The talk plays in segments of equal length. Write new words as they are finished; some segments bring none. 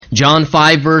John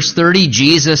 5 verse 30,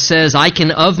 Jesus says, I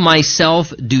can of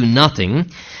myself do nothing.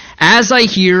 As I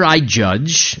hear, I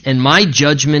judge, and my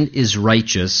judgment is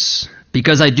righteous,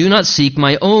 because I do not seek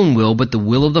my own will, but the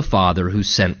will of the Father who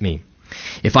sent me.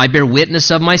 If I bear witness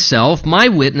of myself, my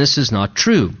witness is not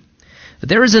true. But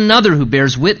there is another who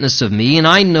bears witness of me, and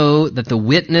I know that the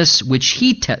witness which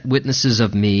he witnesses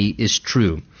of me is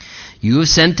true. You have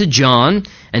sent to John,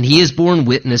 and he has borne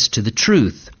witness to the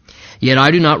truth. Yet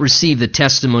I do not receive the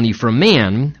testimony from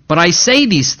man, but I say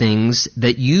these things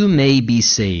that you may be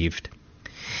saved.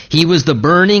 He was the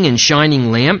burning and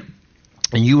shining lamp,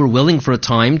 and you were willing for a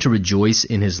time to rejoice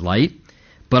in his light.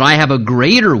 But I have a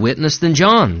greater witness than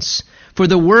John's, for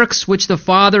the works which the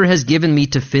Father has given me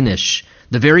to finish,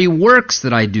 the very works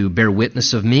that I do bear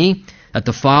witness of me, that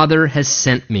the Father has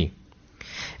sent me.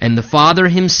 And the Father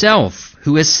himself,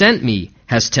 who has sent me,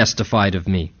 has testified of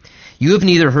me. You have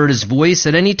neither heard his voice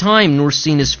at any time nor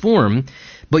seen his form,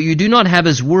 but you do not have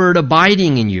his word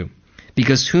abiding in you,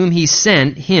 because whom he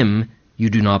sent, him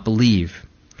you do not believe.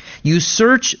 You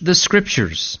search the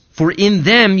Scriptures, for in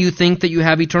them you think that you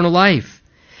have eternal life.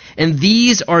 And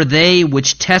these are they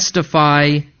which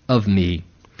testify of me.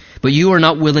 But you are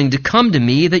not willing to come to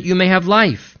me that you may have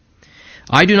life.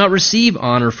 I do not receive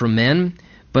honor from men,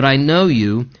 but I know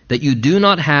you, that you do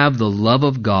not have the love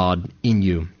of God in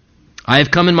you. I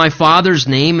have come in my Father's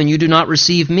name, and you do not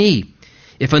receive me.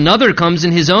 If another comes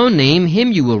in his own name,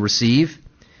 him you will receive.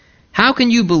 How can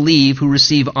you believe who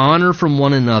receive honor from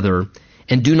one another,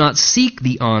 and do not seek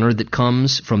the honor that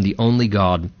comes from the only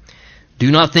God?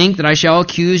 Do not think that I shall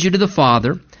accuse you to the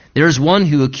Father. There is one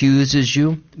who accuses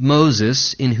you,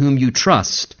 Moses, in whom you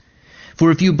trust.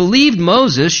 For if you believed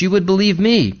Moses, you would believe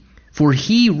me, for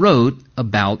he wrote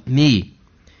about me.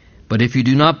 But if you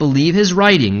do not believe his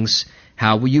writings,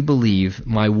 how will you believe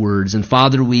my words? And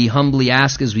Father, we humbly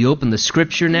ask as we open the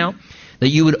Scripture now, that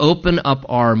you would open up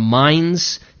our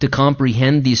minds to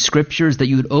comprehend these Scriptures, that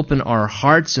you would open our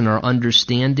hearts and our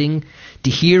understanding to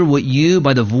hear what you,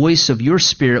 by the voice of your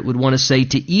Spirit, would want to say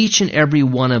to each and every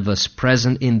one of us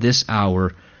present in this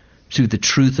hour through the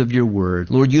truth of your word.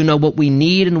 Lord, you know what we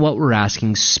need and what we're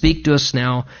asking. Speak to us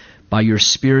now by your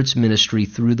Spirit's ministry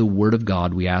through the Word of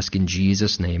God, we ask in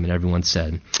Jesus' name. And everyone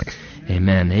said,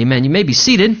 amen. Amen. You may be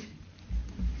seated.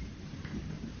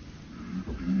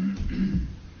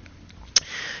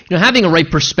 You know, having a right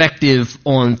perspective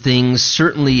on things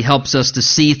certainly helps us to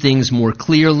see things more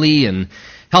clearly and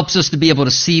helps us to be able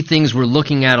to see things we're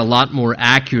looking at a lot more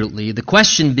accurately. The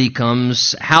question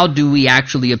becomes, how do we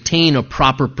actually obtain a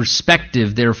proper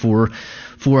perspective, therefore,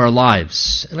 for our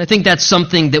lives? And I think that's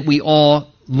something that we all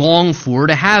long for,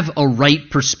 to have a right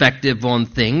perspective on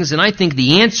things. And I think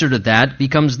the answer to that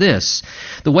becomes this.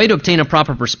 The way to obtain a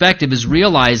proper perspective is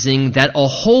realizing that a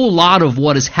whole lot of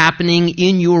what is happening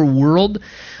in your world,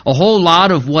 a whole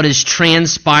lot of what is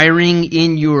transpiring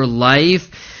in your life,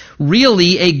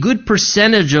 really a good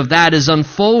percentage of that is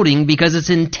unfolding because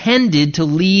it's intended to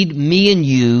lead me and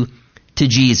you to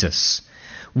Jesus.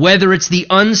 Whether it's the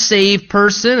unsaved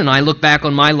person, and I look back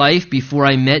on my life before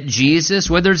I met Jesus,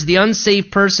 whether it's the unsaved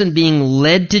person being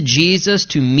led to Jesus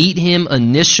to meet him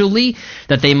initially,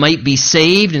 that they might be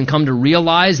saved and come to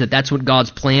realize that that's what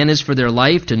God's plan is for their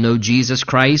life, to know Jesus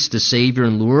Christ as Savior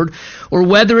and Lord, or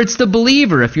whether it's the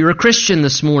believer, if you're a Christian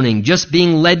this morning, just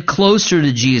being led closer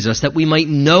to Jesus, that we might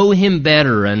know him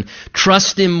better and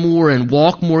trust him more and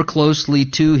walk more closely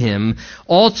to him.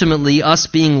 Ultimately, us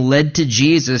being led to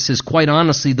Jesus is quite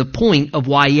honestly the point of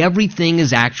why everything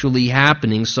is actually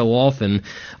happening so often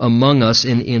among us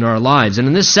in our lives. And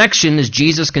in this section, as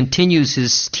Jesus continues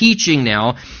his teaching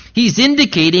now, he's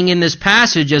indicating in this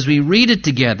passage as we read it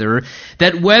together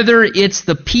that whether it's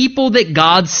the people that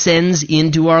God sends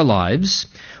into our lives,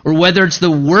 or whether it's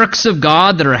the works of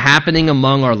God that are happening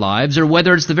among our lives, or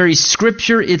whether it's the very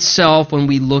Scripture itself when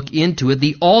we look into it,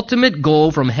 the ultimate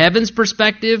goal from heaven's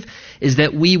perspective is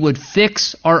that we would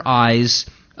fix our eyes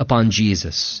upon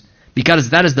Jesus. Because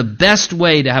that is the best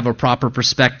way to have a proper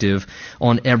perspective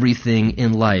on everything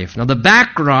in life. Now the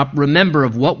backdrop, remember,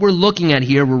 of what we're looking at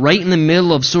here, we're right in the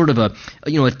middle of sort of a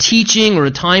teaching or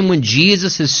a time when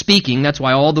Jesus is speaking. That's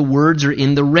why all the words are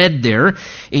in the red there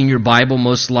in your Bible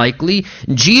most likely.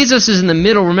 Jesus is in the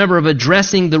middle, remember, of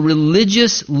addressing the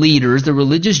religious leaders, the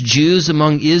religious Jews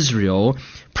among Israel,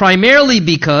 primarily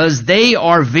because they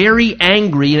are very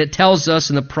angry, and it tells us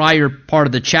in the prior part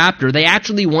of the chapter, they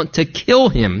actually want to kill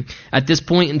him at this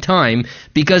point in time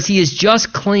because he has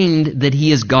just claimed that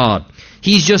he is God.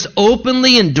 He's just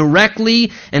openly and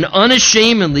directly and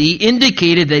unashamedly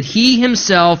indicated that he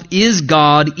himself is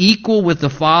God, equal with the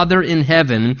Father in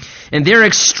heaven. And they're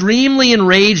extremely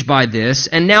enraged by this.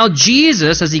 And now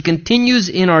Jesus, as he continues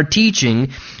in our teaching,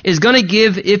 is going to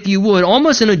give, if you would,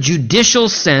 almost in a judicial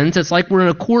sense, it's like we're in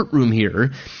a courtroom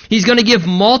here, he's going to give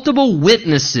multiple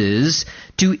witnesses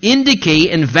to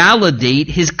indicate and validate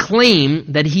his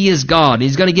claim that he is God.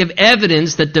 He's going to give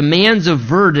evidence that demands a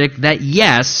verdict that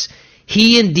yes,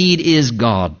 he indeed is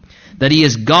God. That he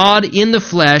is God in the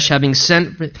flesh, having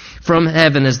sent from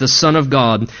heaven as the Son of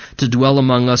God to dwell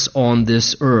among us on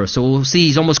this earth. So we'll see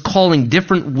he's almost calling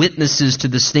different witnesses to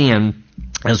the stand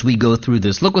as we go through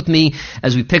this. Look with me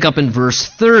as we pick up in verse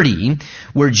 30,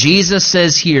 where Jesus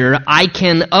says here, I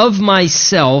can of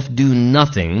myself do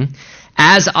nothing.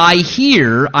 As I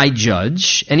hear, I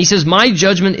judge. And he says, my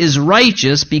judgment is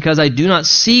righteous because I do not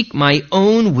seek my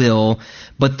own will,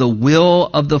 but the will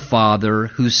of the Father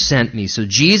who sent me. So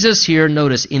Jesus here,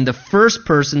 notice, in the first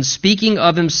person, speaking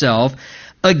of himself,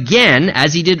 again,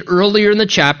 as he did earlier in the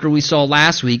chapter we saw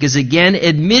last week, is again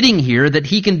admitting here that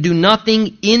he can do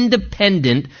nothing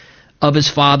independent of his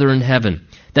Father in heaven.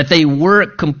 That they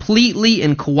work completely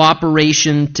in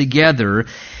cooperation together.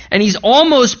 And he's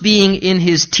almost being, in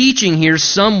his teaching here,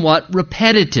 somewhat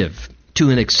repetitive to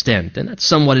an extent. And that's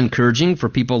somewhat encouraging for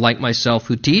people like myself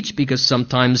who teach, because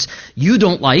sometimes you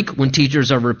don't like when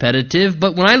teachers are repetitive.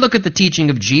 But when I look at the teaching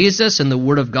of Jesus and the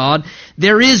Word of God,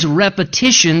 there is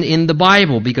repetition in the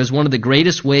Bible, because one of the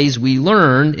greatest ways we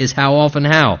learn is how often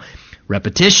how?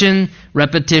 Repetition,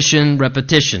 repetition,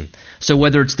 repetition. So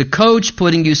whether it's the coach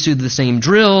putting you through the same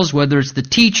drills, whether it's the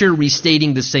teacher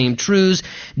restating the same truths,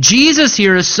 Jesus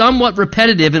here is somewhat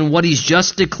repetitive in what he's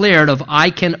just declared of, I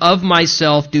can of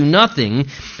myself do nothing.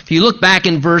 If you look back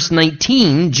in verse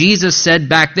 19, Jesus said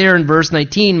back there in verse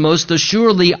 19, most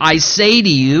assuredly I say to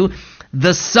you,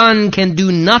 the Son can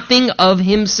do nothing of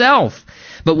himself,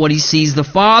 but what he sees the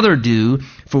Father do.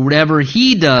 For whatever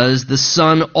he does, the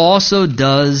Son also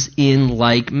does in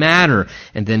like manner.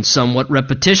 And then somewhat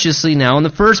repetitiously now in the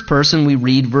first person, we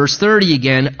read verse 30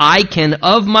 again, I can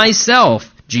of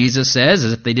myself, Jesus says,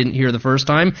 as if they didn't hear the first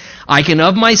time, I can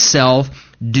of myself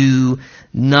do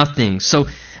nothing. So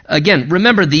again,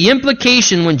 remember the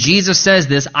implication when Jesus says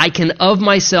this, I can of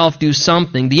myself do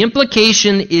something, the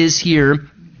implication is here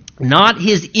not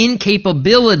his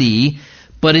incapability,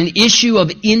 but an issue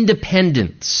of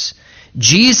independence.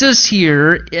 Jesus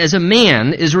here, as a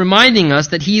man, is reminding us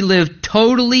that he lived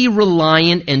totally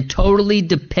reliant and totally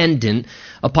dependent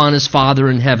upon his Father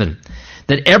in heaven.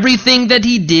 That everything that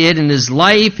he did in his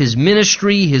life, his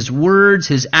ministry, his words,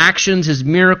 his actions, his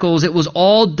miracles, it was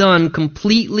all done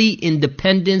completely in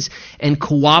dependence and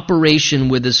cooperation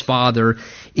with his Father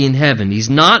in heaven. He's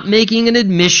not making an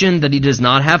admission that he does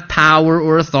not have power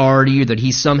or authority, or that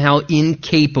he's somehow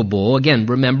incapable. Again,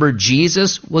 remember,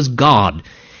 Jesus was God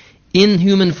in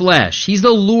human flesh. He's the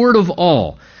Lord of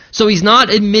all. So he's not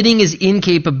admitting his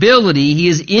incapability. He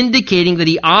is indicating that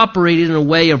he operated in a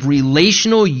way of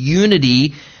relational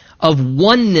unity, of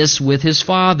oneness with his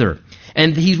Father.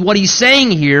 And what he's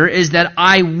saying here is that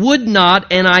I would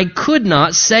not and I could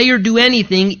not say or do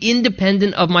anything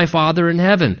independent of my Father in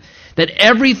heaven. That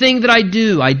everything that I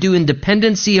do in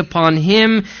dependency upon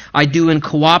him, I do in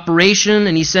cooperation,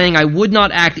 and he's saying I would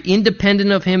not act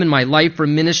independent of him in my life or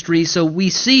ministry. So we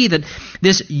see that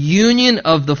this union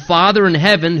of the Father in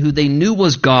heaven, who they knew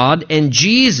was God, and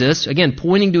Jesus, again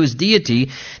pointing to his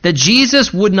deity, that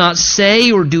Jesus would not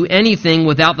say or do anything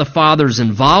without the Father's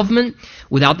involvement,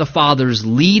 without the Father's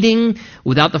leading,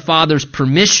 without the Father's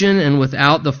permission, and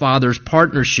without the Father's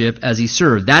partnership as he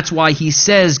served. That's why he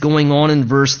says, going on in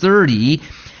verse 30,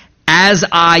 as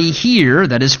I hear,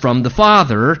 that is from the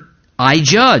Father, I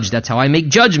judge. That's how I make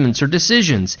judgments or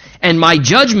decisions. And my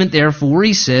judgment, therefore,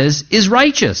 he says, is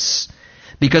righteous,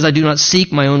 because I do not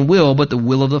seek my own will, but the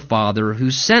will of the Father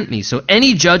who sent me. So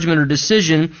any judgment or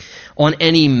decision on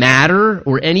any matter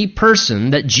or any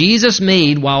person that Jesus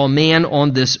made while a man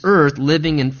on this earth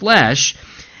living in flesh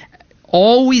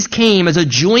always came as a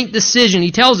joint decision,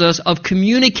 he tells us, of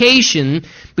communication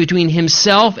between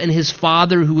himself and his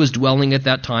Father who was dwelling at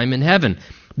that time in heaven.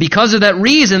 Because of that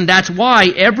reason, that's why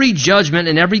every judgment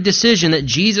and every decision that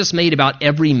Jesus made about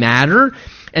every matter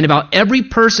and about every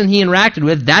person he interacted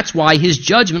with, that's why his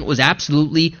judgment was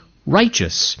absolutely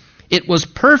righteous. It was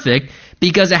perfect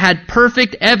because it had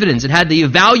perfect evidence. It had the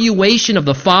evaluation of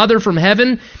the Father from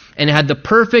heaven, and it had the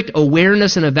perfect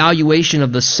awareness and evaluation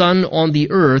of the Son on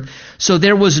the earth. So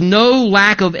there was no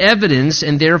lack of evidence,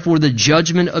 and therefore the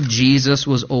judgment of Jesus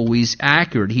was always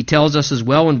accurate. He tells us as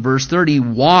well in verse 30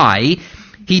 why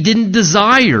He didn't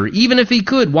desire, even if he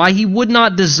could, why he would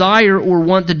not desire or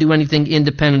want to do anything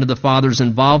independent of the Father's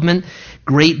involvement.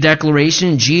 Great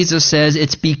declaration. Jesus says,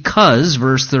 it's because,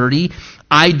 verse 30,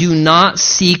 I do not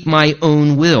seek my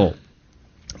own will,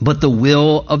 but the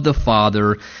will of the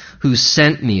Father who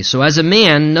sent me. So as a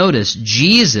man, notice,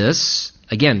 Jesus,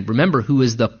 again, remember, who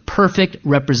is the perfect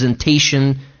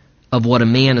representation of what a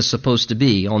man is supposed to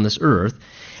be on this earth.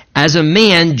 As a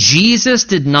man, Jesus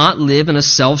did not live in a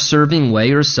self-serving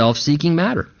way or self-seeking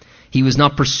manner. He was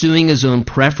not pursuing his own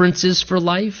preferences for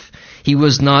life. He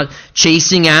was not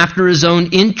chasing after his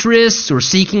own interests or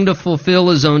seeking to fulfill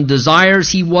his own desires.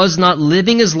 He was not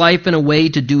living his life in a way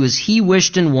to do as he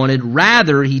wished and wanted.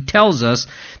 Rather, he tells us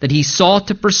that he sought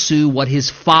to pursue what his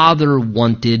Father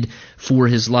wanted for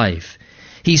his life.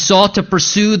 He sought to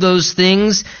pursue those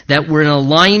things that were in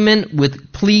alignment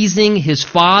with pleasing his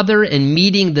Father and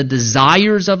meeting the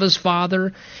desires of his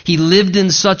Father. He lived in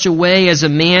such a way as a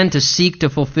man to seek to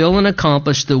fulfill and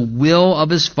accomplish the will of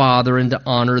his Father and to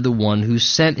honor the one who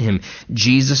sent him.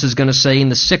 Jesus is going to say in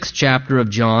the 6th chapter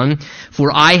of John,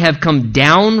 "For I have come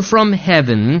down from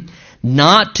heaven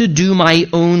not to do my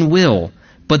own will,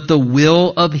 but the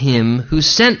will of him who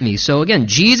sent me." So again,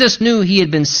 Jesus knew he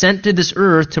had been sent to this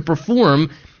earth to perform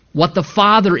what the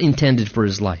Father intended for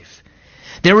his life.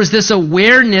 There was this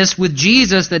awareness with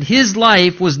Jesus that his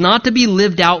life was not to be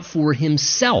lived out for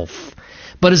himself,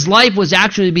 but his life was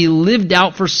actually to be lived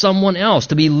out for someone else,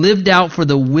 to be lived out for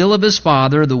the will of his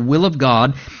Father, the will of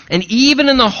God. And even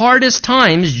in the hardest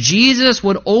times, Jesus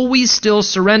would always still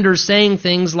surrender, saying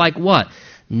things like what?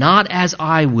 "Not as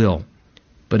I will,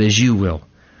 but as you will."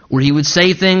 Or he would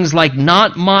say things like,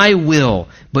 "Not my will,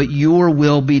 but your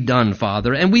will be done,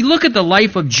 Father." And we look at the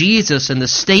life of Jesus and the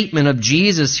statement of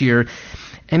Jesus here,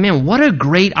 and man, what a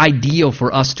great ideal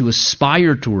for us to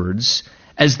aspire towards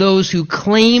as those who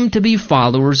claim to be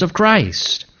followers of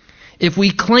Christ. If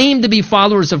we claim to be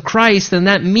followers of Christ, then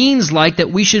that means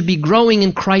that we should be growing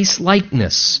in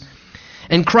Christ-likeness.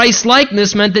 And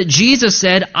Christ-likeness meant that Jesus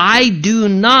said, "I do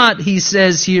not," he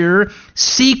says here,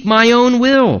 "seek my own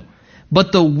will,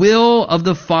 but the will of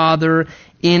the Father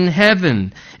in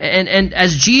heaven." And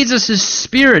as Jesus'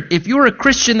 Spirit, if you're a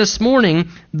Christian this morning,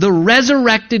 the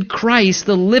resurrected Christ,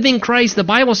 the living Christ, the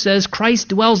Bible says Christ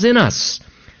dwells in us.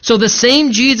 So the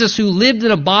same Jesus who lived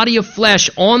in a body of flesh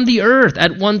on the earth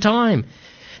at one time,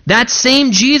 that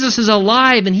same Jesus is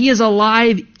alive, and he is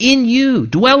alive in you,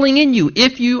 dwelling in you,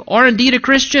 if you are indeed a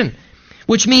Christian.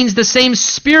 Which means the same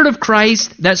Spirit of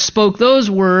Christ that spoke those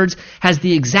words has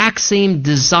the exact same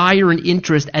desire and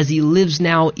interest as he lives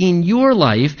now in your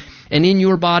life and in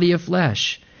your body of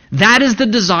flesh. That is the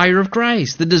desire of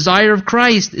Christ. The desire of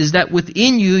Christ is that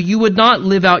within you, you would not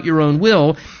live out your own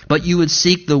will, but you would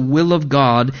seek the will of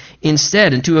God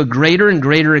instead. And to a greater and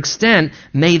greater extent,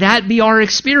 may that be our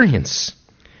experience,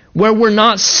 where we're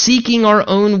not seeking our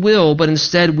own will, but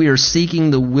instead we are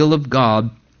seeking the will of God.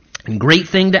 And great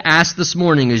thing to ask this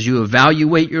morning as you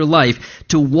evaluate your life,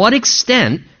 to what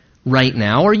extent right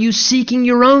now are you seeking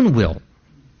your own will?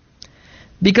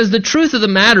 Because the truth of the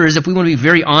matter is, if we want to be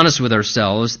very honest with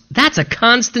ourselves, that's a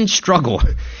constant struggle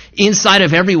inside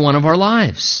of every one of our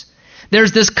lives.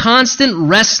 There's this constant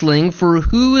wrestling for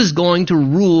who is going to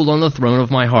rule on the throne of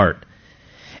my heart.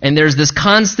 And there's this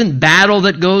constant battle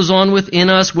that goes on within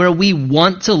us where we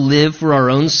want to live for our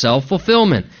own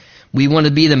self-fulfillment. We want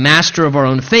to be the master of our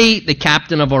own fate, the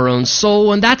captain of our own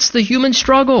soul, and that's the human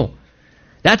struggle.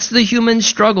 That's the human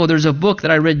struggle. There's a book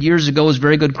that I read years ago, was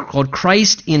very good, called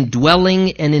Christ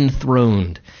Indwelling and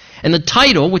Enthroned. And the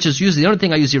title, which is usually the only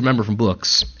thing I usually remember from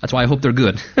books, that's why I hope they're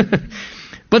good.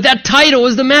 But that title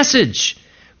is the message.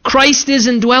 Christ is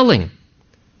indwelling,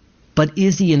 but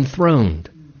is he enthroned?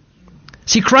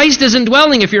 See, Christ is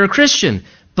indwelling if you're a Christian.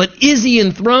 But is he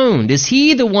enthroned? Is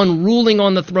he the one ruling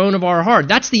on the throne of our heart?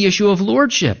 That's the issue of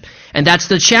lordship. And that's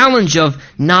the challenge of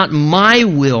not my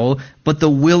will, but the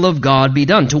will of God be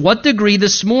done. To what degree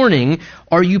this morning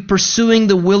are you pursuing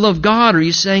the will of God? Are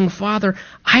you saying, "Father,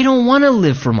 I don't want to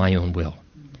live for my own will.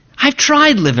 I've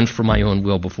tried living for my own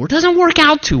will before. It doesn't work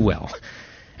out too well.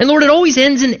 And Lord, it always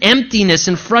ends in emptiness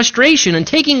and frustration and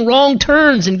taking wrong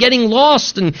turns and getting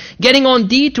lost and getting on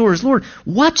detours. Lord,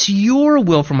 what's your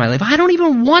will for my life? I don't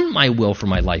even want my will for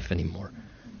my life anymore.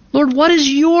 Lord, what is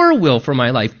your will for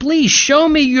my life? Please show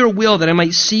me your will that I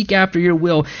might seek after your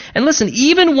will." And listen,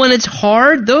 even when it's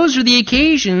hard, those are the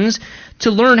occasions to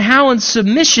learn how in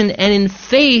submission and in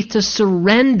faith to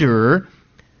surrender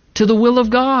to the will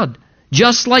of God.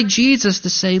 Just like Jesus,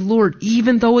 to say, "Lord,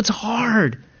 even though it's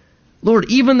hard, Lord,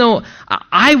 even though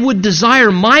I would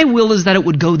desire, my will is that it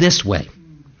would go this way.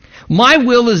 My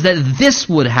will is that this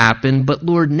would happen, but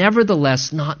Lord,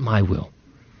 nevertheless, not my will.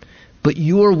 But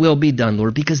your will be done,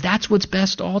 Lord, because that's what's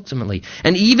best ultimately.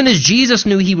 And even as Jesus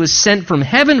knew he was sent from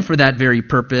heaven for that very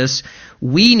purpose,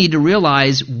 we need to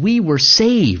realize we were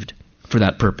saved for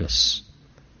that purpose.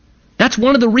 That's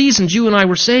one of the reasons you and I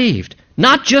were saved.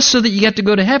 Not just so that you get to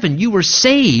go to heaven. You were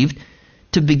saved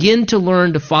to begin to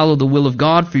learn to follow the will of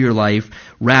God for your life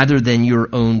rather than your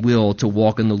own will to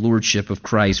walk in the lordship of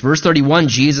Christ. Verse 31,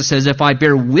 Jesus says, if I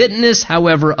bear witness,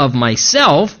 however, of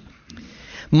myself,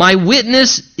 my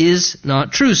witness is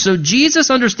not true. So Jesus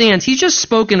understands. He's just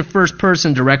spoken in first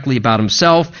person directly about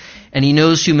himself, and he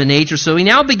knows human nature. So he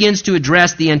now begins to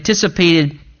address the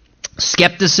anticipated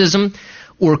skepticism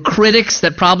or critics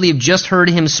that probably have just heard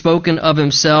him spoken of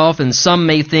himself, and some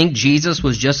may think Jesus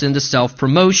was just into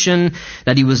self-promotion,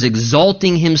 that he was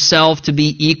exalting himself to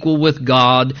be equal with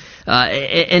God,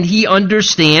 and he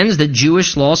understands that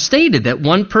Jewish law stated that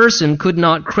one person could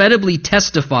not credibly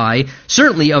testify,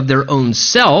 certainly of their own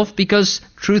self, because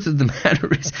truth of the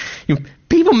matter is,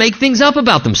 people make things up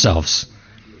about themselves.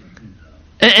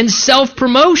 And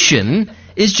self-promotion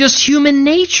is just human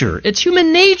nature. It's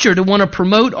human nature to want to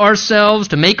promote ourselves,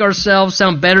 to make ourselves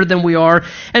sound better than we are.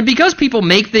 And because people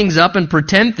make things up and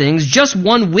pretend things, just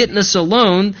one witness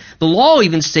alone, the law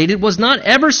even stated, was not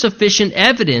ever sufficient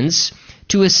evidence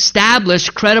to establish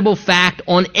credible fact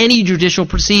on any judicial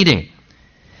proceeding.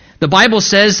 The Bible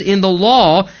says in the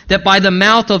law that by the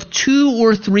mouth of 2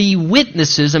 or 3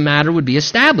 witnesses a matter would be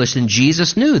established. And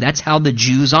Jesus knew that's how the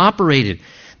Jews operated.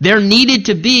 There needed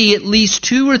to be at least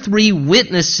 2 or 3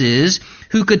 witnesses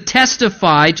who could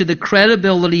testify to the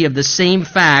credibility of the same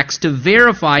facts to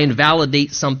verify and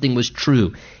validate something was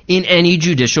true in any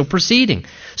judicial proceeding.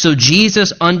 So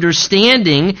Jesus,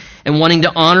 understanding and wanting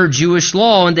to honor Jewish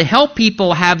law and to help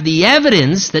people have the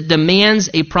evidence that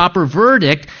demands a proper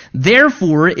verdict,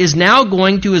 therefore is now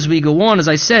going to, as we go on, as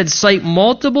I said, cite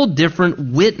multiple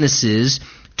different witnesses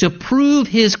to prove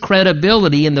his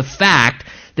credibility in the fact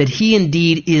that he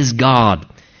indeed is God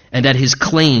and that his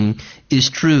claim is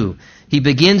true. He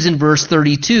begins in verse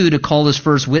 32 to call his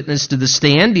first witness to the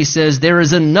stand. He says, there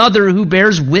is another who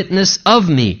bears witness of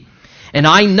me, and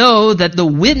I know that the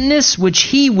witness which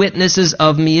he witnesses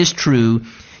of me is true.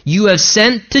 You have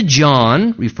sent to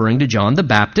John, referring to John the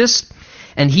Baptist,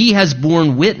 and he has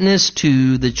borne witness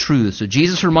to the truth. So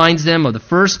Jesus reminds them of the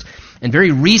first and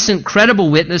very recent credible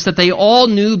witness that they all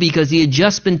knew because he had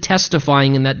just been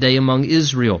testifying in that day among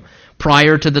Israel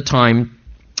prior to the time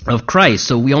of Christ.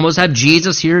 So we almost have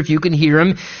Jesus here, if you can hear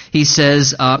him. He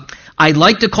says, I'd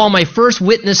like to call my first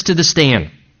witness to the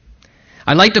stand.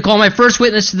 I'd like to call my first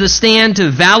witness to the stand to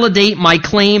validate my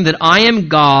claim that I am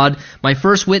God. My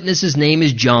first witness's name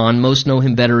is John. Most know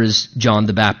him better as John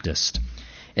the Baptist.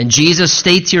 And Jesus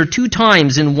states here 2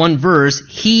 times in one verse,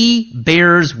 he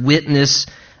bears witness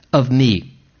of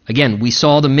me. Again, we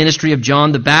saw the ministry of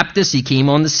John the Baptist. He came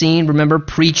on the scene, remember,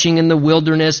 preaching in the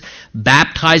wilderness,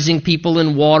 baptizing people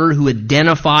in water who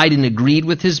identified and agreed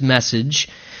with his message.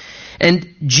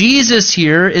 And Jesus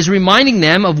here is reminding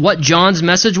them of what John's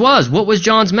message was. What was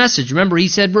John's message? Remember, he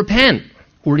said, repent.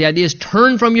 Or the idea is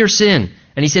turn from your sin.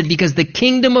 And he said, because the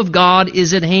kingdom of God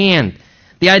is at hand.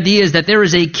 The idea is that there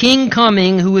is a king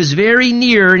coming who is very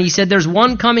near, and he said there's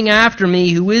one coming after me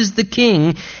who is the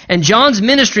king. And John's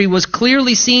ministry was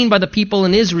clearly seen by the people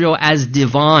in Israel as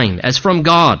divine, as from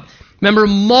God. Remember,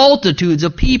 multitudes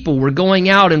of people were going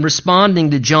out and responding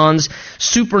to John's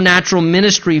supernatural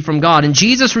ministry from God. And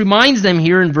Jesus reminds them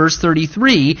here in verse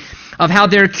 33 of how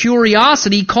their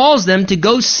curiosity caused them to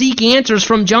go seek answers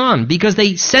from John because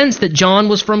they sensed that John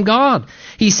was from God.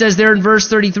 He says there in verse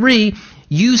 33,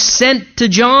 you sent to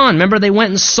John. Remember, they went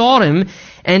and sought him,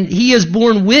 and he has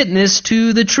borne witness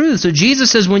to the truth. So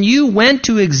Jesus says, when you went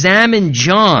to examine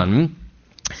John,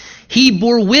 he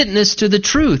bore witness to the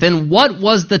truth. And what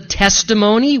was the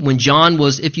testimony when John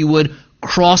was, if you would,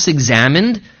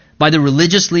 cross-examined by the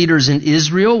religious leaders in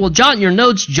Israel? Well, jot in your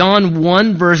notes John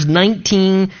 1, verse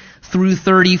 19 through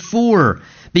 34.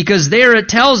 Because there it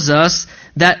tells us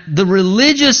that the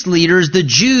religious leaders, the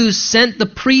Jews, sent the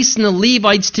priests and the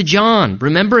Levites to John,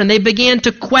 remember? And they began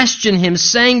to question him,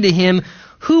 saying to him,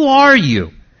 who are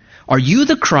you? Are you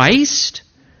the Christ?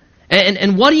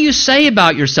 And what do you say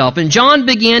about yourself? And John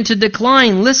began to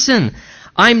decline. Listen,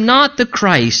 I'm not the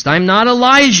Christ. I'm not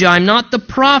Elijah. I'm not the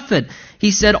prophet.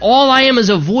 He said, all I am is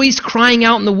a voice crying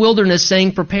out in the wilderness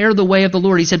saying, prepare the way of the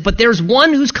Lord. He said, but there's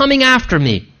one who's coming after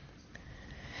me.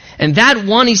 And that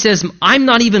one, he says, I'm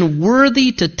not even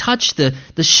worthy to touch the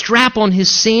strap on his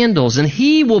sandals. And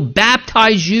he will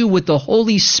baptize you with the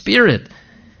Holy Spirit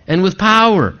and with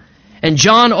power. And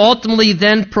John ultimately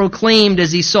then proclaimed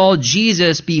as he saw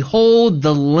Jesus, behold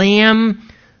the Lamb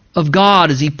of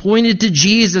God, as he pointed to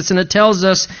Jesus. And it tells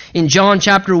us in John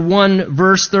chapter 1,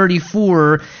 verse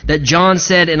 34, that John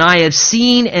said, "And I have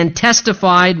seen and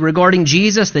testified regarding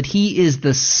Jesus that he is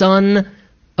the Son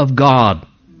of God."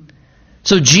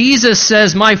 So Jesus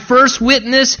says, my first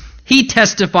witness, he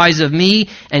testifies of me,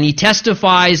 and he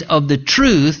testifies of the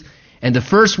truth. And the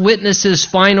first witness's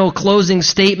final closing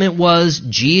statement was,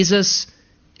 Jesus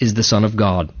is the Son of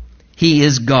God. He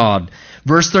is God.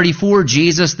 Verse 34,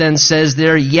 Jesus then says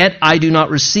there, "Yet I do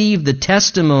not receive the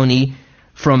testimony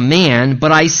from man,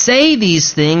 but I say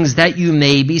these things that you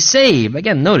may be saved."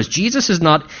 Again, notice, Jesus is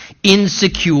not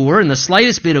insecure in the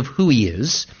slightest bit of who he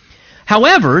is.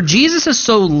 However, Jesus is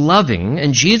so loving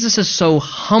and Jesus is so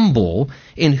humble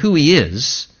in who he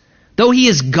is. Though he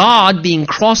is God being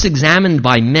cross-examined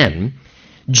by men,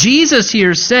 Jesus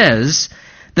here says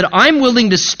that I'm willing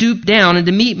to stoop down and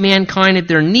to meet mankind at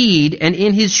their need, and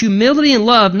in his humility and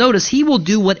love, notice, he will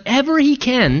do whatever he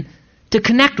can to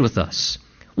connect with us.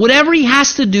 Whatever he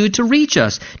has to do to reach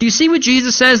us. Do you see what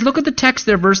Jesus says? Look at the text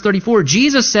there, verse 34.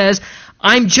 Jesus says,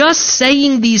 I'm just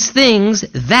saying these things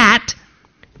that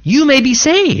you may be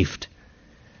saved.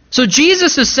 So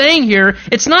Jesus is saying here,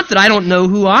 it's not that I don't know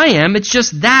who I am, it's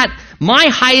just that my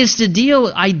highest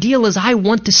ideal is I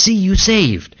want to see you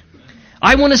saved.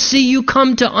 I want to see you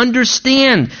come to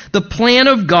understand the plan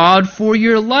of God for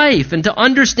your life and to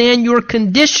understand your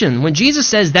condition. When Jesus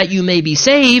says that you may be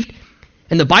saved,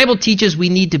 and the Bible teaches we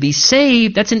need to be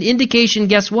saved, that's an indication,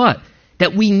 guess what?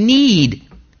 That we need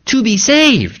to be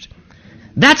saved.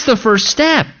 That's the first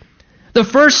step. The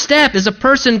first step is a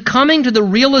person coming to the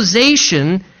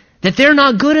realization that they're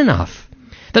not good enough.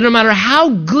 That no matter how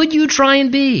good you try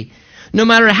and be, no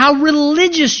matter how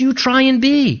religious you try and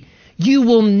be, you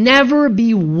will never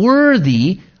be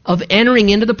worthy of entering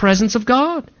into the presence of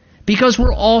God. Because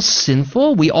we're all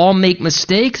sinful, we all make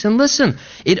mistakes, and listen,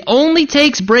 it only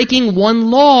takes breaking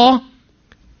one law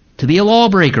to be a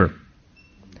lawbreaker.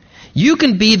 You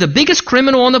can be the biggest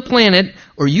criminal on the planet,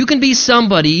 or you can be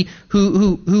somebody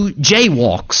who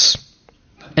jaywalks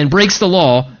and breaks the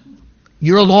law.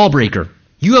 You're a lawbreaker.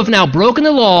 You have now broken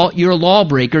the law, you're a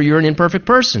lawbreaker, you're an imperfect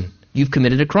person. You've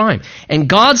committed a crime. And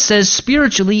God says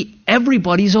spiritually,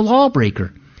 everybody's a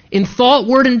lawbreaker. In thought,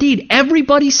 word, and deed,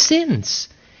 everybody sins.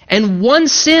 And one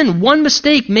sin, one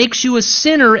mistake makes you a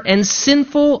sinner, and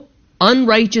sinful,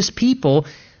 unrighteous people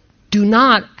do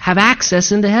not have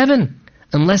access into heaven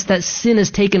unless that sin is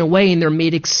taken away and they're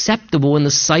made acceptable in the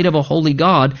sight of a holy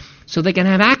God so they can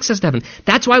have access to heaven.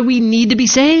 That's why we need to be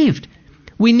saved.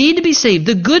 We need to be saved.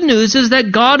 The good news is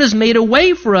that God has made a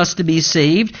way for us to be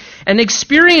saved and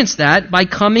experience that by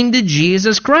coming to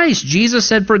Jesus Christ. Jesus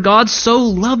said, "For God so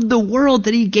loved the world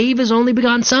that he gave his only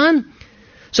begotten Son,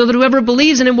 so that whoever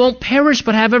believes in him won't perish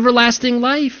but have everlasting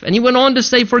life." And he went on to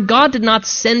say, "For God did not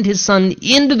send his Son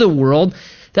into the world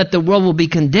that the world will be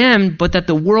condemned, but that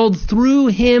the world through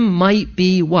him might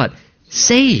be" what?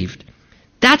 Saved.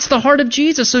 That's the heart of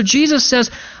Jesus. So Jesus says,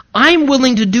 I'm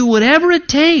willing to do whatever it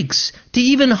takes to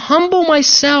even humble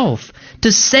myself, to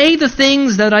say the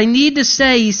things that I need to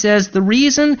say. He says, the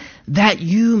reason that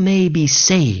you may be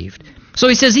saved. So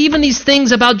he says, even these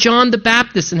things about John the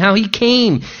Baptist and how he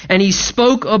came and he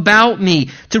spoke about me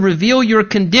to reveal your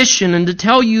condition and to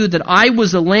tell you that I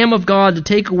was the Lamb of God to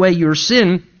take away your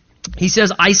sin. He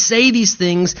says, I say these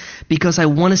things because I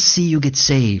want to see you get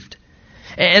saved.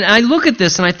 And I look at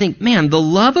this and I think, man, the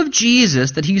love of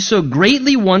Jesus, that he so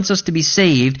greatly wants us to be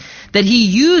saved, that he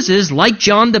uses, like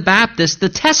John the Baptist, the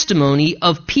testimony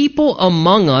of people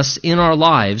among us in our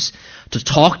lives to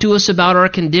talk to us about our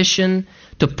condition,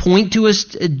 to point to us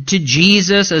to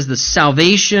Jesus as the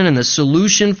salvation and the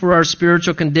solution for our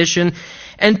spiritual condition.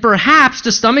 And perhaps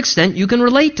to some extent you can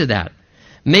relate to that.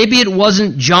 Maybe it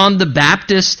wasn't John the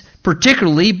Baptist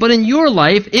particularly, but in your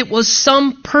life it was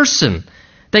some person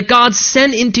that God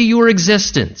sent into your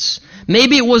existence.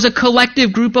 Maybe it was a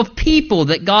collective group of people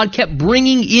that God kept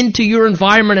bringing into your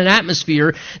environment and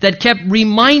atmosphere that kept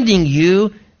reminding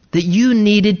you that you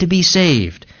needed to be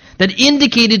saved, that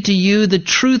indicated to you the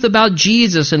truth about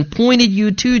Jesus and pointed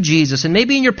you to Jesus. And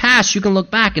maybe in your past you can look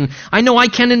back, and I know I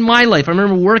can in my life. I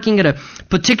remember working at a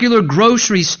particular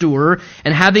grocery store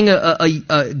and having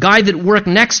a guy that worked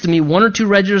next to me, one or two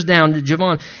registers down,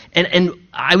 Javon, and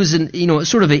I was in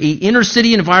sort of an inner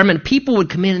city environment. People would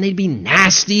come in and they'd be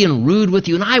nasty and rude with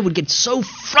you, and I would get so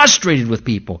frustrated with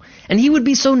people. And he would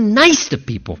be so nice to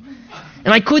people.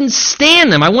 And I couldn't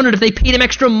stand them. I wondered if they paid him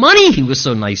extra money he was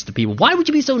so nice to people. Why would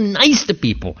you be so nice to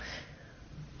people?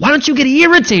 Why don't you get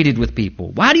irritated with people?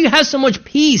 Why do you have so much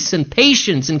peace and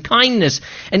patience and kindness?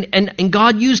 And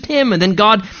God used him, and then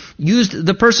God used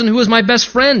the person who was my best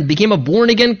friend, became a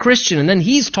born-again Christian, and then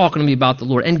he's talking to me about the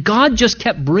Lord. And God just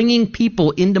kept bringing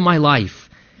people into my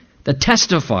life that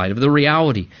testified of the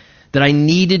reality that I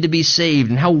needed to be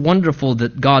saved. And how wonderful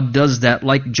that God does that.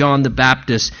 Like John the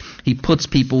Baptist, he puts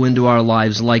people into our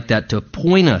lives like that to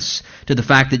point us to the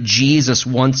fact that Jesus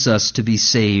wants us to be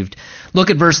saved. Look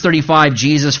at verse 35.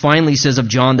 Jesus finally says of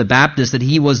John the Baptist that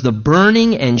he was the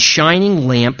burning and shining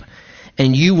lamp,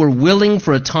 and you were willing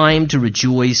for a time to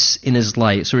rejoice in his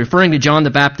light. So referring to John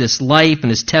the Baptist's life and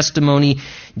his testimony,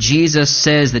 Jesus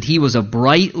says that he was a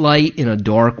bright light in a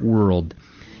dark world.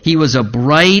 He was a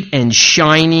bright and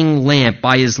shining lamp.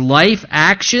 By his life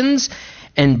actions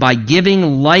and by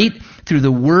giving light through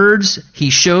the words, he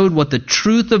showed what the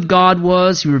truth of God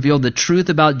was. He revealed the truth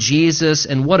about Jesus.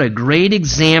 And what a great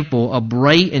example, a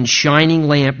bright and shining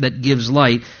lamp that gives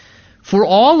light for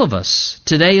all of us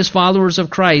today as followers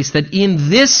of Christ, that in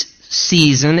this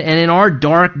season and in our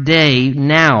dark day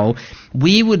now,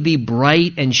 we would be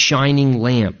bright and shining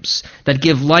lamps that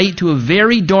give light to a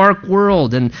very dark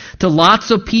world and to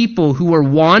lots of people who are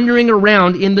wandering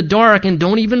around in the dark and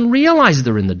don't even realize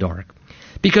they're in the dark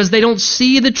because they don't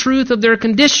see the truth of their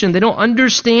condition. They don't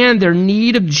understand their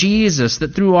need of Jesus,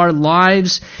 that through our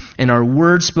lives and our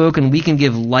words spoken, we can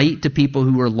give light to people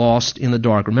who are lost in the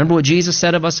dark. Remember what Jesus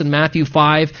said of us in Matthew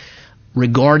 5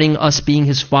 regarding us being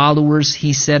his followers?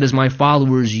 He said, as my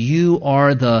followers, you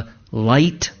are the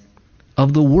light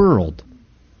of the world,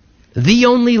 the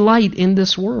only light in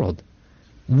this world.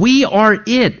 We are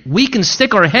it. We can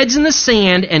stick our heads in the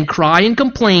sand and cry and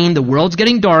complain the world's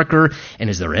getting darker, and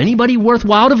is there anybody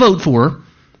worthwhile to vote for?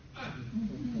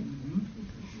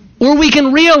 Or we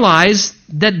can realize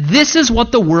that this is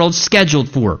what the world's scheduled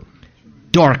for,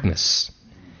 darkness.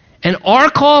 And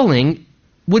our calling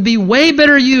would be way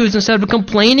better used, instead of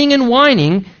complaining and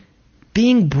whining,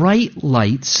 being bright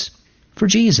lights for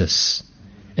Jesus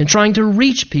and trying to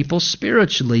reach people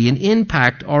spiritually and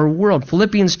impact our world.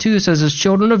 Philippians 2 says, as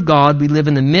children of God, we live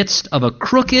in the midst of a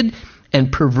crooked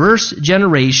and perverse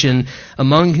generation,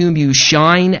 among whom you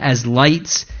shine as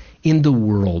lights in the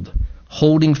world,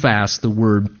 holding fast the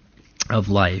word of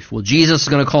life. Well, Jesus is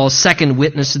going to call a second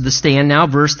witness to the stand now.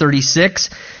 Verse 36,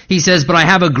 he says, but I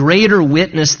have a greater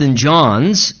witness than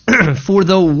John's, for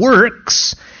the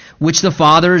works which the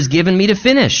Father has given me to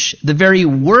finish, the very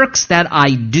works that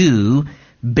I do,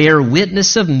 bear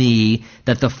witness of me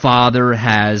that the Father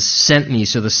has sent me.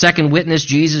 So the second witness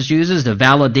Jesus uses to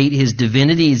validate his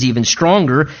divinity is even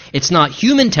stronger. It's not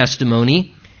human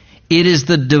testimony. It is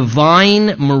the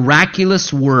divine,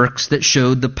 miraculous works that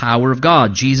showed the power of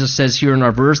God. Jesus says here in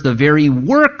our verse, the very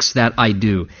works that I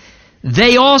do,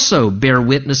 they also bear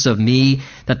witness of me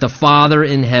that the Father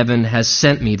in heaven has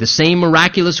sent me. The same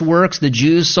miraculous works the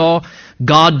Jews saw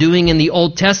God doing in the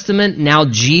Old Testament, now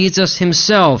Jesus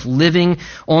himself living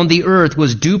on the earth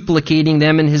was duplicating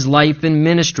them in his life and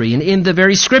ministry. And in the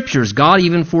very scriptures, God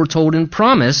even foretold and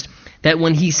promised that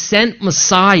when he sent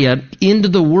Messiah into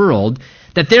the world,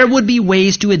 that there would be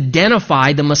ways to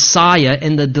identify the Messiah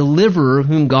and the deliverer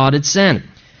whom God had sent.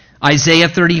 Isaiah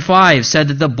 35 said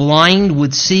that the blind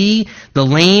would see, the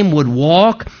lame would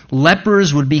walk,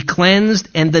 lepers would be cleansed,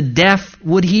 and the deaf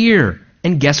would hear.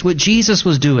 And guess what Jesus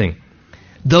was doing?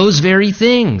 Those very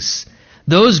things.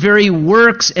 Those very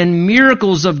works and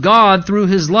miracles of God through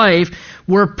his life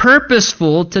were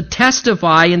purposeful to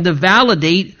testify and to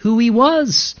validate who he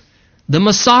was. The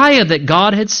Messiah that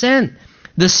God had sent.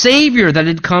 The Savior that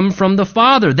had come from the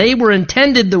Father. They were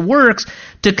intended, the works,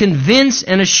 to convince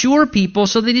and assure people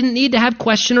so they didn't need to have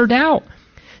question or doubt.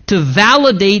 To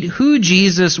validate who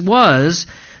Jesus was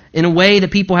in a way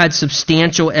that people had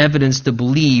substantial evidence to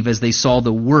believe as they saw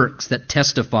the works that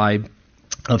testified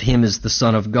of him as the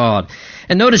Son of God.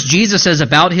 And notice Jesus says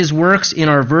about his works in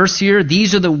our verse here,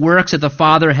 these are the works that the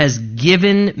Father has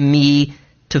given me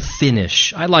to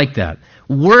finish. I like that.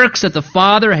 Works that the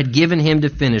Father had given him to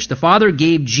finish. The Father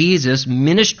gave Jesus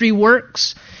ministry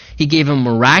works. He gave him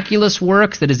miraculous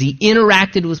works that as he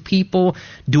interacted with people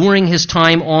during his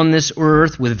time on this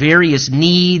earth with various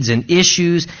needs and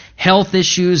issues, health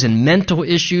issues and mental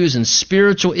issues and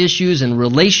spiritual issues and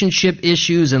relationship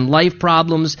issues and life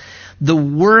problems, the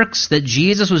works that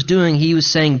Jesus was doing, he was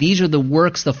saying, these are the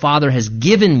works the Father has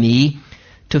given me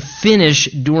to finish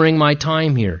during my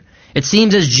time here. It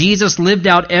seems as Jesus lived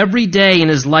out every day in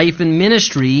his life and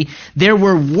ministry, there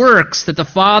were works that the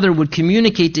Father would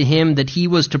communicate to him that he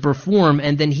was to perform,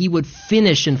 and then he would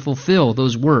finish and fulfill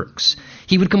those works.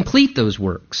 He would complete those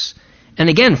works. And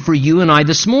again, for you and I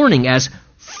this morning as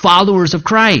followers of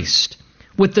Christ,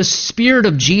 with the Spirit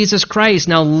of Jesus Christ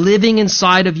now living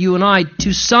inside of you and I,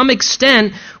 to some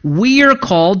extent, we are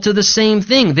called to the same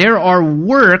thing. There are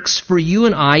works for you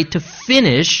and I to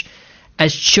finish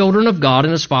as children of God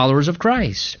and as followers of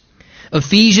Christ.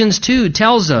 Ephesians 2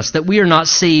 tells us that we are not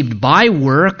saved by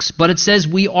works, but it says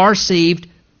we are saved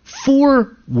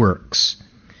for works.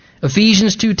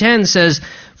 Ephesians 2:10 says,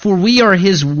 "For we are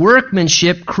His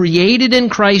workmanship, created in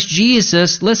Christ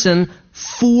Jesus," listen,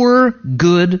 "for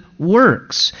good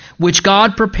works, which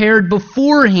God prepared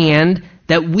beforehand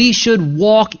that we should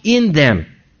walk in them."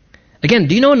 Again,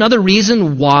 do you know another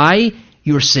reason why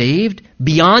you're saved,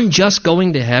 beyond just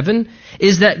going to heaven,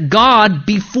 is that God,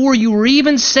 before you were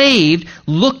even saved,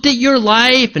 looked at your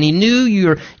life and He knew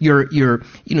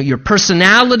your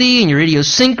personality and your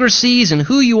idiosyncrasies and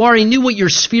who you are. He knew what your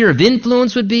sphere of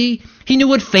influence would be. He knew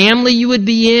what family you would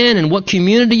be in and what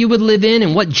community you would live in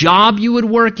and what job you would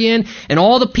work in and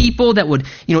all the people that would,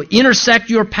 intersect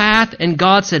your path. And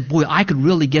God said, boy, I could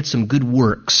really get some good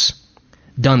works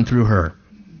done through her.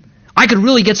 I could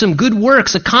really get some good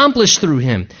works accomplished through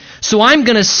him. So I'm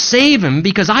going to save him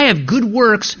because I have good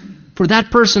works for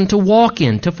that person to walk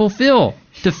in, to fulfill,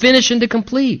 to finish, and to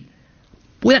complete.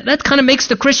 Well, that kind of makes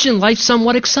the Christian life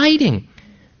somewhat exciting.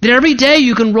 That every day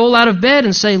you can roll out of bed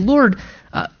and say, Lord,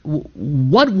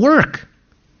 what work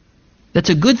that's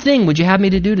a good thing would you have me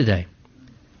to do today?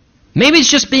 Maybe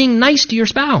it's just being nice to your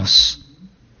spouse.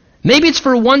 Maybe it's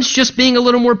for once just being a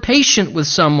little more patient with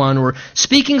someone, or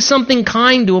speaking something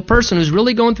kind to a person who's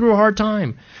really going through a hard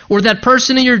time. Or that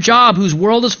person in your job whose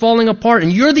world is falling apart,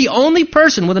 and you're the only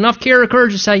person with enough care or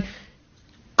courage to say,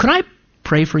 could I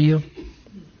pray for you?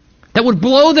 That would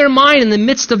blow their mind in the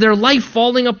midst of their life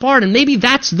falling apart. And maybe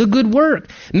that's the good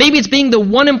work. Maybe it's being the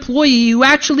one employee who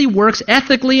actually works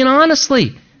ethically and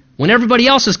honestly when everybody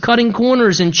else is cutting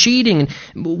corners and cheating,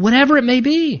 and whatever it may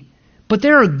be. But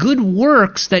there are good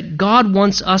works that God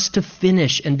wants us to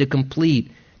finish and to complete.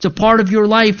 It's a part of your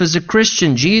life as a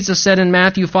Christian. Jesus said in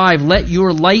Matthew 5, let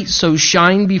your light so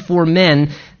shine before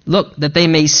men, look, that they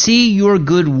may see your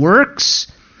good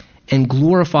works and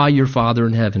glorify your Father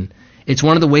in heaven. It's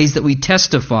one of the ways that we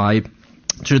testify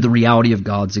to the reality of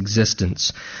God's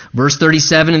existence. Verse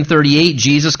 37 and 38,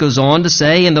 Jesus goes on to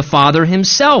say, and the Father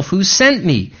himself who sent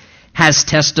me has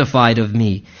testified of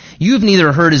me. You have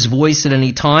neither heard his voice at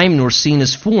any time nor seen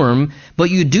his form, but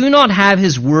you do not have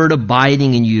his word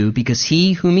abiding in you, because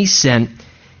he whom he sent,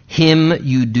 him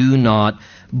you do not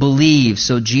believe.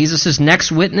 So Jesus'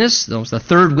 next witness, the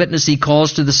third witness he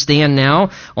calls to the stand now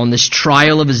on this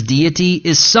trial of his deity,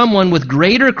 is someone with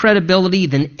greater credibility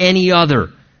than any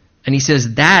other. And he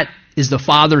says that is the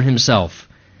Father himself.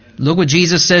 Look what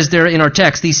Jesus says there in our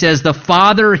text. He says, the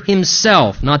Father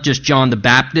himself, not just John the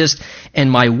Baptist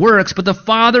and my works, but the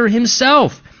Father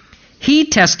himself. He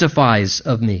testifies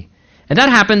of me. And that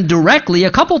happened directly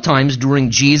a couple times during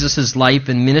Jesus' life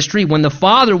and ministry, when the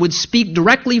Father would speak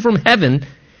directly from heaven,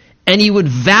 and he would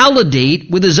validate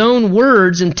with his own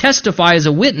words and testify as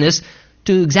a witness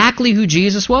to exactly who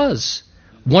Jesus was.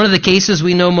 One of the cases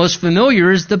we know most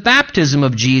familiar is the baptism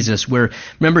of Jesus, where,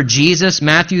 remember, Jesus,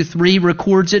 Matthew 3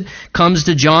 records it, comes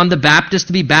to John the Baptist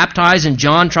to be baptized, and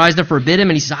John tries to forbid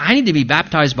him, and he says, I need to be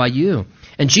baptized by you.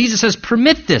 And Jesus says,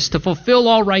 permit this to fulfill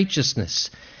all righteousness.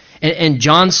 And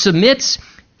John submits.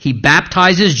 He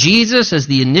baptizes Jesus as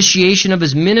the initiation of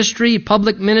his ministry,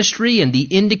 public ministry, and the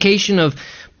indication of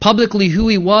publicly who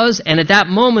he was. And at that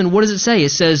moment, what does it say?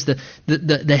 It says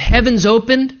the heavens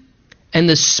opened, and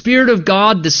the Spirit of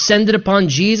God descended upon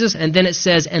Jesus, and then it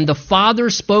says, and the Father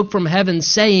spoke from heaven,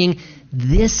 saying,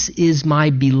 this is my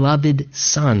beloved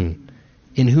Son,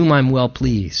 in whom I'm well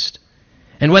pleased.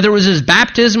 And whether it was his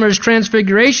baptism or his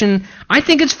transfiguration, I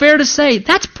think it's fair to say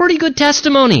that's pretty good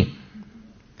testimony.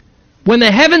 When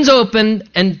the heavens opened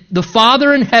and the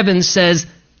Father in heaven says,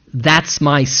 that's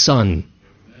my Son.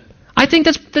 I think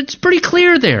that's pretty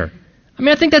clear there.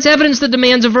 I think that's evidence that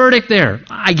demands a verdict there.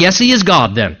 I guess he is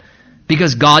God then,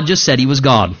 because God just said he was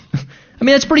God.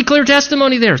 That's pretty clear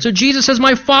testimony there. So Jesus says,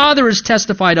 my Father has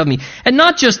testified of me. And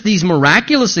not just these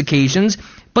miraculous occasions,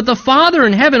 but the Father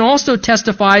in heaven also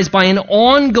testifies by an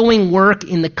ongoing work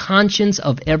in the conscience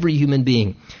of every human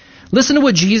being. Listen to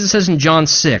what Jesus says in John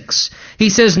 6. He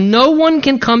says, no one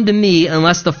can come to me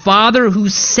unless the Father who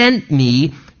sent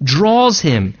me draws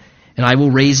him, and I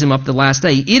will raise him up the last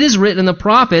day. It is written in the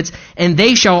prophets, and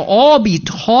they shall all be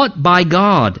taught by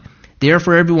God.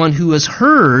 Therefore, everyone who has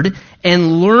heard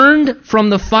and learned from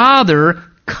the Father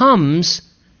comes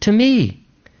to me.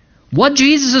 What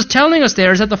Jesus is telling us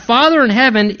there is that the Father in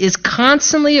heaven is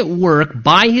constantly at work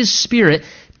by his Spirit,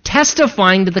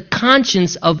 testifying to the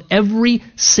conscience of every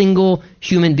single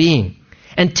human being.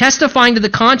 and testifying to the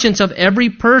conscience of every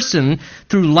person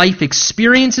through life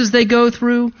experiences they go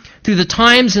through the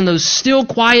times in those still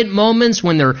quiet moments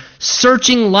when they're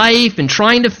searching life and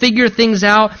trying to figure things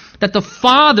out, that the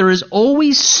Father is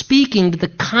always speaking to the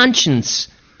conscience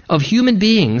of human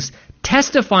beings,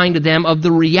 testifying to them of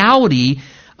the reality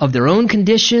of their own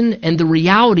condition and the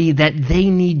reality that they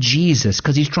need Jesus,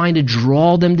 because he's trying to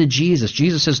draw them to Jesus.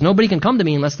 Jesus says, nobody can come to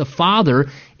me unless the Father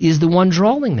is the one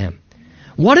drawing them.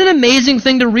 What an amazing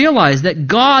thing to realize, that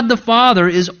God the Father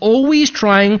is always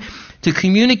trying to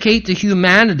communicate to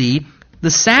humanity.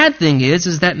 The sad thing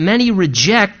is that many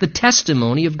reject the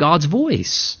testimony of God's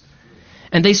voice,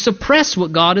 and they suppress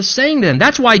what God is saying to them.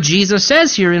 That's why Jesus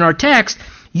says here in our text,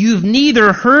 you've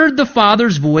neither heard the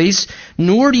Father's voice,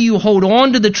 nor do you hold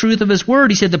on to the truth of his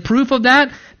word. He said, the proof of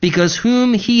that, because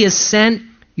whom he has sent,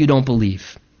 you don't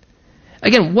believe.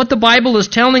 Again, what the Bible is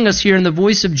telling us here in the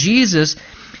voice of Jesus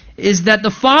is that the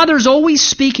Father is always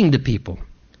speaking to people.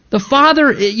 The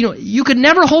Father, you could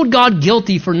never hold God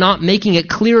guilty for not making it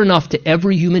clear enough to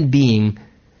every human being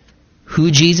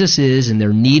who Jesus is and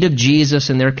their need of Jesus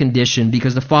and their condition,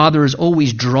 because the Father is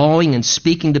always drawing and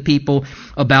speaking to people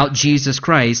about Jesus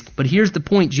Christ. But here's the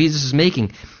point Jesus is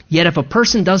making. Yet if a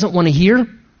person doesn't want to hear,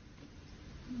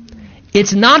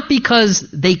 it's not because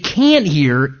they can't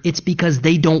hear, it's because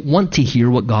they don't want to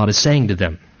hear what God is saying to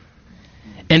them.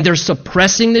 And they're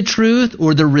suppressing the truth,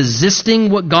 or they're resisting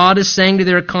what God is saying to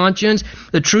their conscience.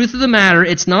 The truth of the matter,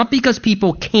 it's not because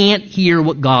people can't hear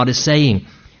what God is saying.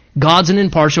 God's an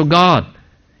impartial God.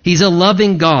 He's a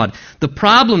loving God. The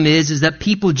problem is that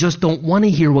people just don't want to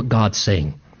hear what God's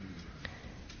saying.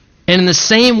 And in the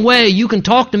same way, you can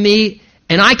talk to me,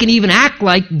 and I can even act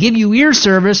like, give you ear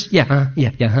service. Yeah.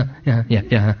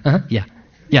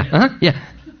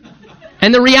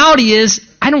 And the reality is,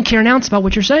 I don't care an ounce about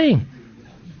what you're saying.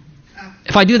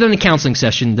 If I do that in a counseling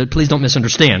session, please don't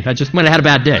misunderstand. I just might have had a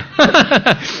bad day.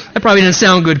 That probably didn't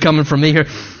sound good coming from me here.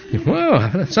 Whoa,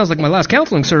 that sounds like my last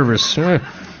counseling service.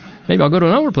 Maybe I'll go to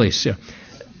another place. Yeah.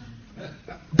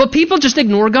 But people just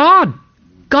ignore God.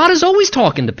 God is always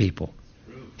talking to people.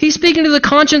 He's speaking to the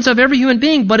conscience of every human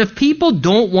being. But if people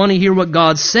don't want to hear what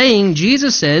God's saying,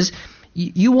 Jesus says,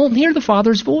 you won't hear the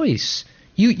Father's voice.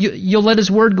 You'll let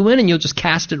his word go in and you'll just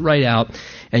cast it right out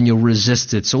and you'll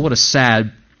resist it. So what a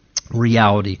sad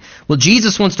reality. Well,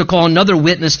 Jesus wants to call another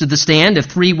witness to the stand if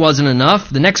 3 wasn't enough.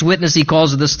 The next witness he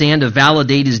calls to the stand to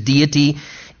validate his deity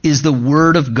is the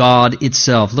Word of God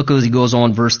itself. Look as he goes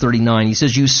on, verse 39. He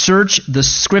says, you search the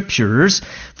Scriptures,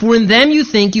 for in them you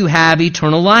think you have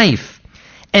eternal life,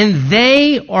 and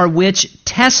they are which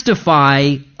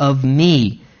testify of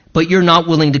me. But you're not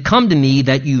willing to come to me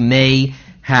that you may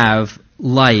have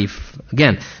life.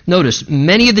 Again, notice,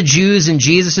 many of the Jews in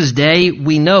Jesus' day,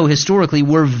 we know historically,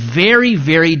 were very,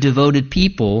 very devoted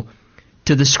people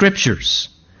to the Scriptures.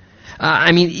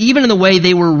 Even in the way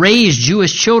they were raised,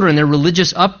 Jewish children, their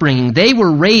religious upbringing, they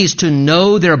were raised to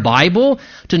know their Bible,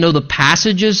 to know the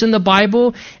passages in the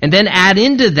Bible, and then add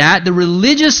into that the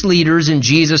religious leaders in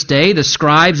Jesus' day, the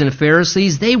scribes and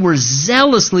Pharisees, they were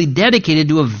zealously dedicated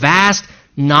to a vast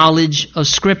knowledge of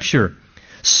Scripture.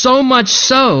 So much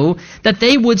so that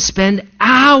they would spend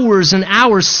hours and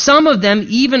hours. Some of them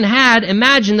even had,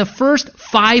 imagine, the first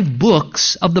 5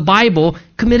 books of the Bible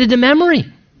committed to memory.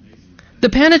 The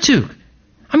Pentateuch.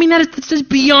 That is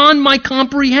beyond my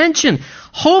comprehension.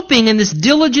 Hoping in this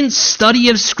diligent study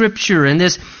of Scripture and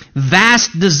this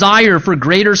vast desire for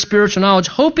greater spiritual knowledge,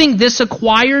 hoping this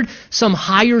acquired some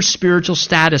higher spiritual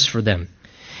status for them.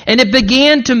 And it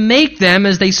began to make them,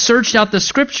 as they searched out the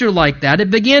Scripture like that, it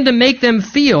began to make them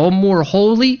feel more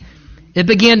holy. It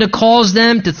began to cause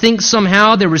them to think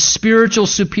somehow there was spiritual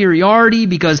superiority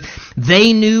because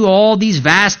they knew all these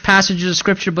vast passages of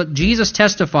Scripture. But Jesus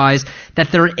testifies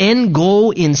that their end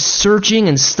goal in searching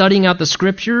and studying out the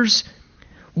Scriptures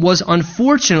was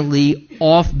unfortunately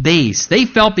off base. They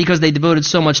felt because they devoted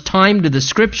so much time to the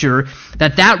Scripture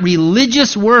that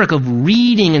religious work of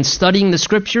reading and studying the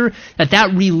Scripture,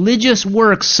 that religious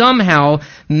work somehow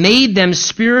made them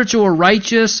spiritual or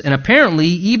righteous, and apparently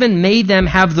even made them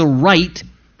have the right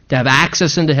to have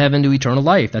access into heaven to eternal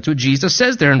life. That's what Jesus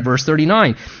says there in verse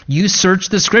 39. You search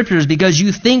the Scriptures because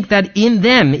you think that in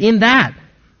them, that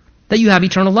you have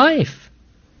eternal life.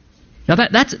 Now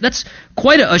that's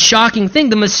quite a shocking thing.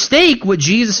 The mistake what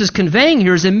Jesus is conveying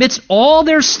here is amidst all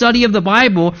their study of the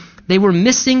Bible, they were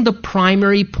missing the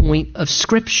primary point of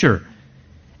Scripture.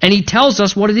 And he tells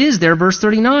us what it is there, verse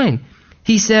 39.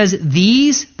 He says,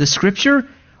 these, the Scripture,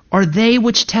 are they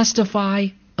which testify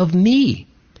of me.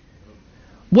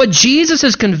 What Jesus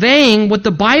is conveying, what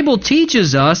the Bible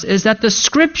teaches us, is that the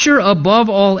Scripture above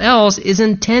all else is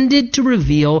intended to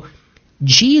reveal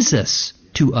Jesus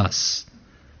to us.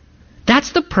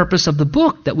 That's the purpose of the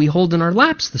book that we hold in our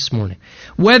laps this morning.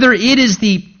 Whether it is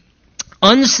the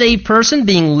unsaved person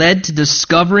being led to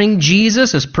discovering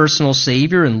Jesus as personal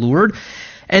Savior and Lord,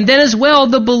 and then as well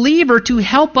the believer to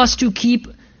help us to keep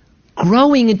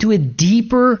growing into a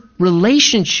deeper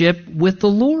relationship with the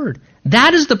Lord.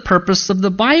 That is the purpose of the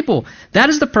Bible. That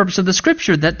is the purpose of the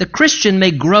Scripture, that the Christian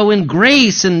may grow in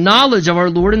grace and knowledge of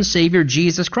our Lord and Savior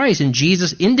Jesus Christ. And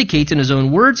Jesus indicates in his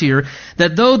own words here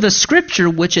that though the Scripture,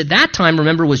 which at that time,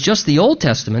 remember, was just the Old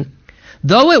Testament,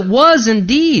 though it was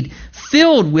indeed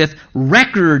filled with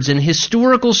records and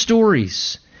historical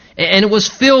stories, and it was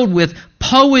filled with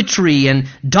poetry and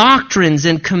doctrines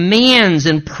and commands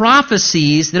and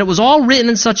prophecies, that it was all written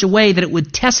in such a way that it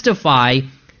would testify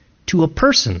to a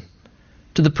person,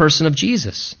 to the person of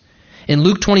Jesus. In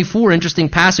Luke 24, interesting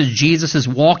passage, Jesus is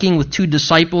walking with two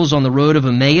disciples on the road of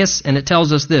Emmaus, and it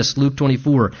tells us this, Luke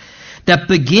 24, that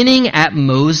beginning at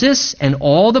Moses and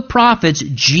all the prophets,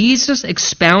 Jesus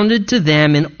expounded to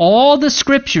them in all the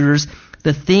Scriptures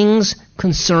the things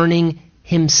concerning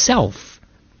himself.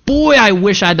 Boy, I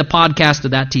wish I had the podcast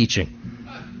of that teaching.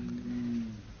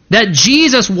 That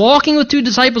Jesus, walking with two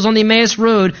disciples on the Emmaus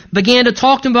Road, began to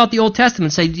talk to them about the Old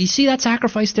Testament. Say, do you see that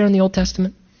sacrifice there in the Old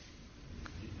Testament?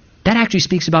 That actually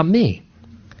speaks about me.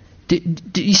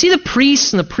 Do you see the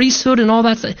priests and the priesthood and all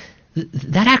that?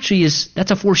 That actually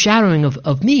that's a foreshadowing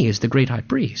of me as the great high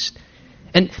priest.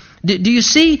 And do you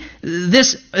see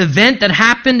this event that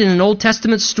happened in an Old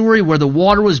Testament story where the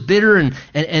water was bitter and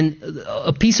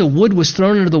a piece of wood was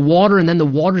thrown into the water and then the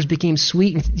waters became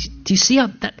sweet? And do you see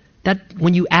how that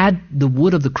when you add the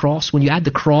wood of the cross, when you add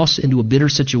the cross into a bitter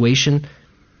situation,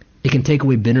 it can take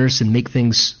away bitterness and make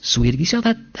things sweet? You see how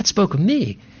that spoke of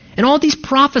me? And all these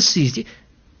prophecies,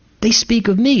 they speak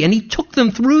of me. And he took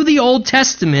them through the Old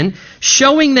Testament,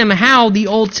 showing them how the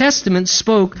Old Testament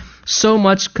spoke so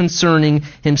much concerning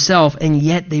himself, and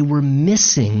yet they were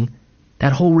missing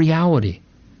that whole reality.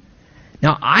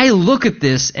 Now, I look at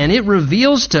this, and it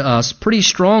reveals to us pretty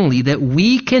strongly that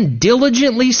we can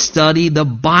diligently study the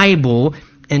Bible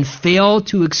and fail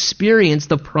to experience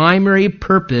the primary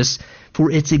purpose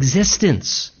for its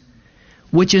existence,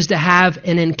 which is to have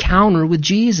an encounter with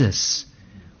Jesus,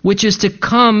 which is to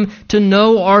come to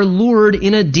know our Lord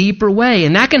in a deeper way.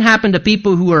 And that can happen to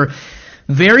people who are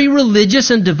very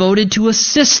religious and devoted to a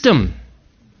system,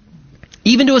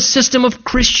 even to a system of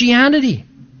Christianity.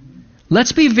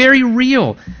 Let's be very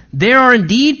real. There are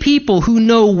indeed people who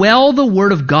know well the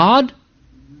Word of God,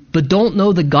 but don't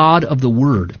know the God of the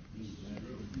Word.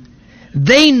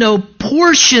 They know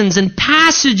portions and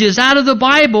passages out of the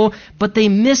Bible, but they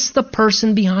miss the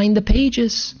person behind the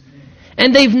pages.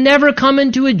 And they've never come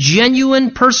into a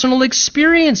genuine personal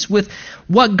experience with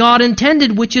what God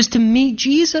intended, which is to meet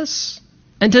Jesus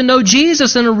and to know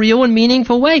Jesus in a real and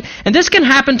meaningful way. And this can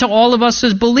happen to all of us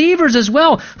as believers as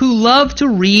well, who love to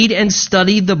read and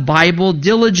study the Bible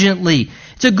diligently.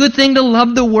 It's a good thing to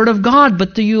love the Word of God,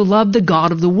 but do you love the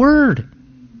God of the Word?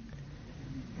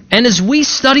 And as we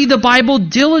study the Bible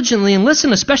diligently, and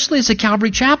listen, especially as a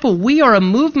Calvary Chapel, we are a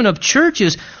movement of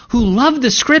churches who love the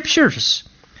Scriptures,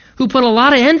 who put a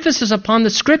lot of emphasis upon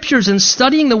the Scriptures and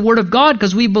studying the Word of God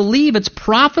because we believe it's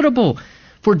profitable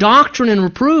for doctrine and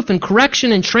reproof and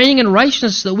correction and training in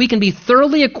righteousness so that we can be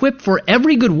thoroughly equipped for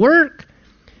every good work.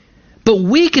 But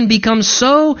we can become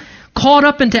so caught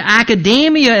up into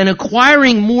academia and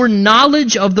acquiring more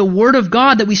knowledge of the Word of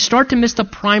God that we start to miss the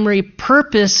primary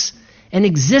purpose and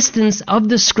existence of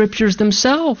the Scriptures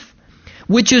themselves,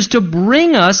 which is to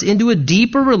bring us into a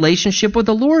deeper relationship with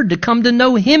the Lord, to come to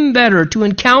know Him better, to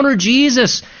encounter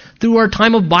Jesus through our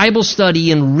time of Bible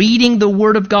study and reading the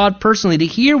Word of God personally, to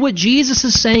hear what Jesus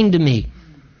is saying to me.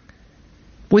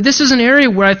 Boy, this is an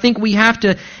area where I think we have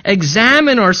to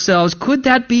examine ourselves. Could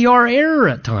that be our error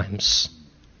at times?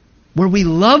 Where we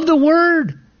love the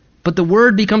Word, but the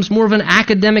Word becomes more of an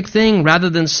academic thing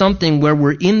rather than something where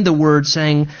we're in the Word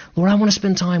saying, Lord, I want to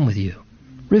spend time with you.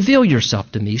 Reveal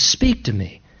yourself to me. Speak to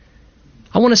me.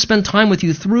 I want to spend time with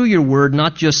you through your Word,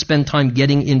 not just spend time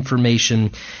getting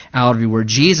information out of your Word.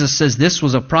 Jesus says this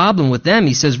was a problem with them.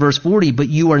 He says, verse 40, but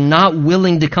you are not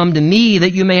willing to come to me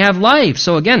that you may have life.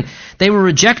 So again, they were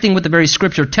rejecting what the very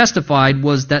Scripture testified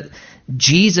was that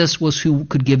Jesus was who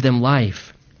could give them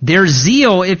life. Their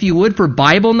zeal, if you would, for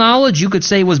Bible knowledge, you could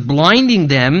say was blinding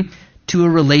them to a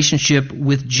relationship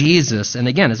with Jesus. And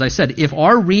again, as I said, if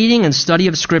our reading and study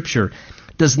of Scripture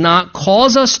does not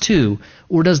cause us to,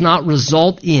 or does not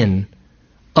result in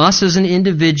us as an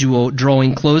individual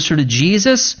drawing closer to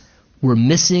Jesus, we're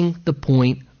missing the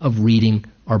point of reading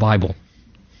our Bible.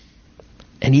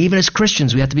 And even as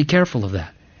Christians, we have to be careful of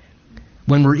that.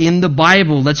 When we're in the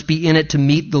Bible, let's be in it to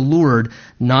meet the Lord,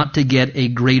 not to get a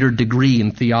greater degree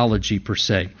in theology per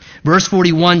se. Verse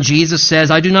 41, Jesus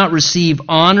says, I do not receive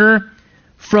honor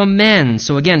from men.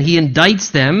 So again, he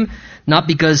indicts them, not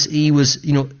because he was,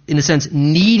 in a sense,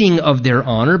 needing of their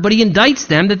honor, but he indicts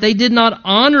them that they did not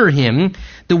honor him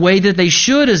the way that they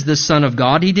should as the Son of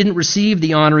God. He didn't receive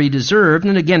the honor he deserved.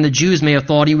 And again, the Jews may have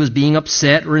thought he was being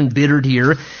upset or embittered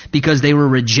here because they were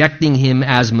rejecting him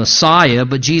as Messiah.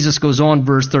 But Jesus goes on,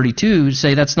 verse 32, to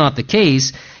say that's not the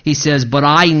case. He says, but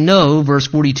I know, verse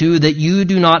 42, that you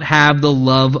do not have the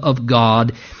love of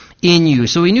God in you.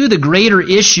 So he knew the greater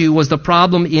issue was the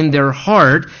problem in their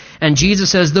heart. And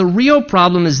Jesus says, the real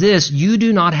problem is this: you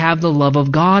do not have the love of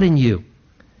God in you.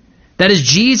 That is,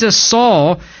 Jesus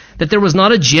saw that there was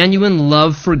not a genuine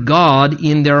love for God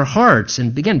in their hearts.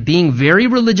 And again, being very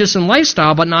religious in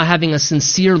lifestyle, but not having a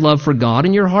sincere love for God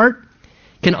in your heart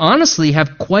can honestly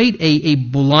have quite a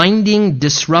blinding,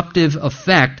 disruptive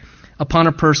effect upon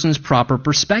a person's proper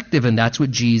perspective. And that's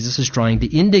what Jesus is trying to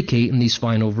indicate in these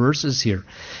final verses here.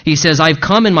 He says, I've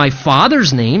come in my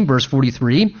Father's name, verse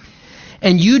 43,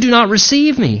 and you do not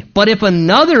receive me. But if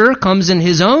another comes in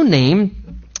his own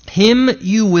name, him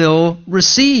you will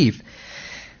receive.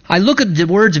 I look at the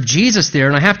words of Jesus there,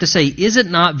 and I have to say, is it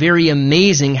not very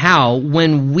amazing how,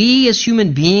 when we as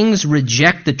human beings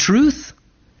reject the truth,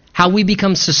 how we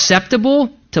become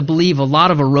susceptible to believe a lot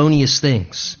of erroneous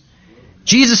things?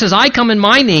 Jesus says, I come in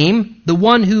my name, the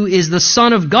one who is the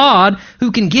Son of God,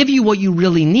 who can give you what you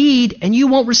really need, and you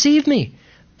won't receive me.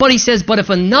 But he says, but if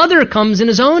another comes in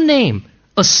his own name,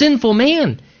 a sinful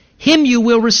man, him you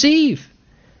will receive.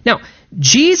 Now,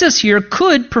 Jesus here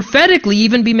could prophetically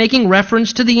even be making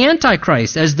reference to the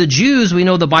Antichrist, as the Jews, we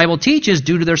know the Bible teaches,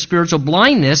 due to their spiritual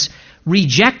blindness,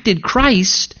 rejected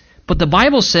Christ, but the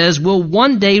Bible says will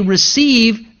one day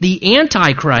receive the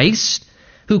Antichrist,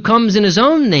 who comes in his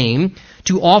own name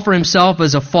to offer himself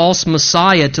as a false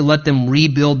Messiah to let them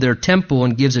rebuild their temple,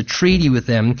 and gives a treaty with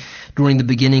them during the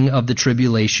beginning of the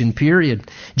tribulation period.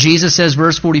 Jesus says,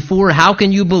 verse 44, how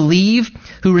can you believe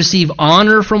who receive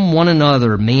honor from one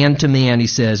another, man to man, he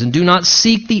says, and do not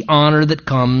seek the honor that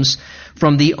comes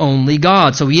from the only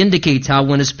God. So he indicates how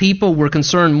when his people were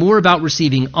concerned more about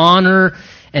receiving honor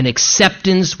and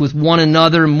acceptance with one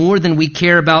another more than we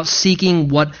care about seeking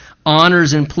what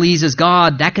honors and pleases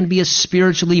God, that can be a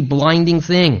spiritually blinding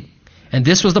thing. And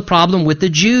this was the problem with the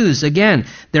Jews. Again,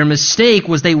 their mistake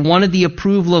was they wanted the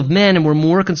approval of men and were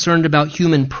more concerned about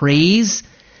human praise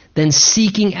than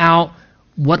seeking out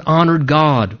what honored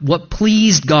God, what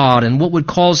pleased God, and what would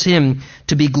cause him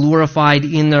to be glorified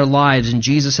in their lives. And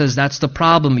Jesus says that's the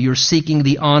problem. You're seeking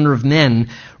the honor of men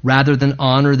rather than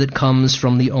honor that comes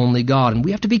from the only God. And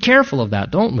we have to be careful of that,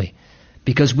 don't we?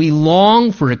 Because we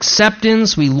long for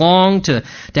acceptance, we long to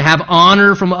have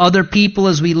honor from other people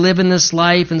as we live in this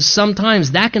life, and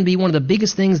sometimes that can be one of the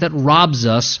biggest things that robs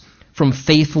us from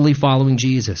faithfully following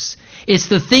Jesus. It's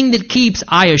the thing that keeps,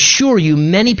 I assure you,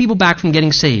 many people back from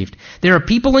getting saved. There are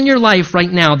people in your life right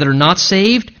now that are not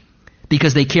saved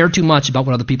because they care too much about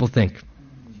what other people think.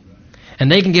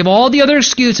 And they can give all the other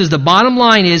excuses. The bottom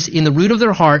line is, in the root of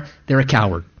their heart, they're a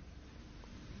coward.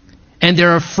 And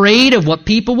they're afraid of what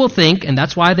people will think, and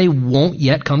that's why they won't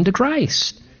yet come to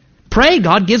Christ. Pray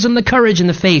God gives them the courage and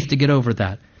the faith to get over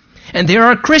that. And there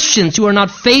are Christians who are not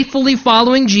faithfully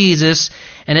following Jesus,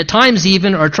 and at times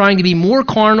even are trying to be more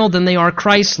carnal than they are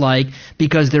Christ-like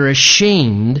because they're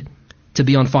ashamed to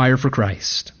be on fire for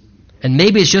Christ. And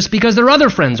maybe it's just because their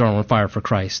other friends are on fire for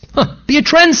Christ. Be a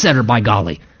trendsetter, by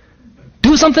golly.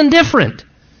 Do something different.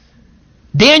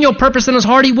 Daniel purposed in his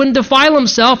heart he wouldn't defile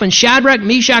himself, and Shadrach,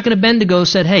 Meshach, and Abednego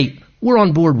said, hey, we're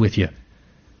on board with you.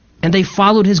 And they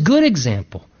followed his good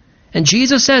example. And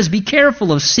Jesus says, be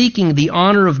careful of seeking the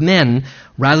honor of men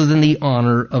rather than the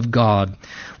honor of God.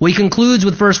 Well, he concludes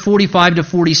with verse 45 to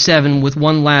 47 with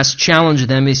one last challenge to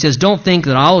them. He says, don't think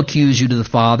that I'll accuse you to the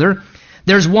Father.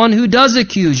 There's one who does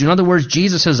accuse you. In other words,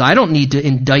 Jesus says, I don't need to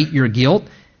indict your guilt.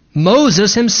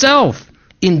 Moses himself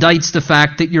indicts the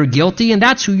fact that you're guilty, and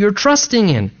that's who you're trusting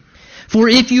in. For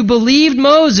if you believed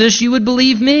Moses, you would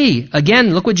believe me.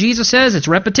 Again, look what Jesus says. It's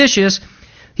repetitious.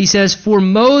 He says, for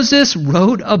Moses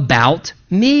wrote about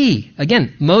me.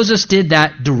 Again, Moses did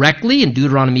that directly in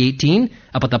Deuteronomy 18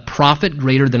 about the prophet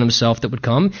greater than himself that would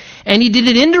come. And he did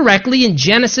it indirectly in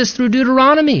Genesis through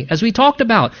Deuteronomy, as we talked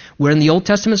about, where in the Old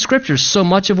Testament scriptures, so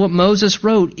much of what Moses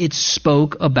wrote, it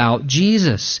spoke about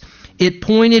Jesus. It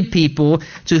pointed people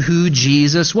to who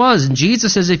Jesus was. And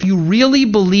Jesus says, if you really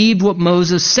believed what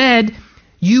Moses said,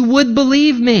 you would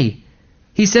believe me.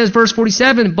 He says, verse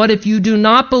 47, but if you do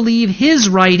not believe his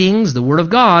writings, the Word of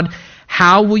God,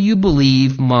 how will you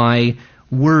believe my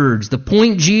words. The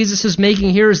point Jesus is making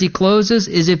here as he closes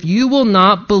is if you will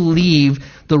not believe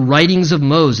the writings of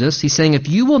Moses, he's saying if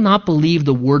you will not believe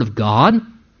the Word of God,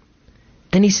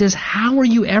 then he says, how are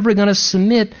you ever going to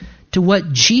submit to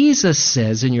what Jesus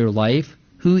says in your life,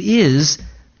 who is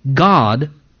God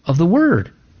of the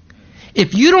Word?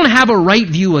 If you don't have a right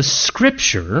view of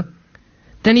Scripture,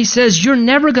 then he says you're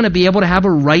never going to be able to have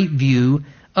a right view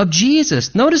of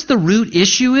Jesus. Notice the root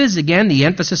issue is, again, the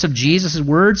emphasis of Jesus'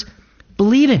 words,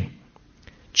 believing.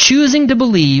 Choosing to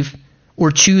believe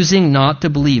or choosing not to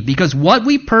believe. Because what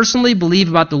we personally believe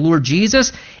about the Lord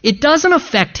Jesus, it doesn't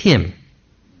affect him.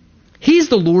 He's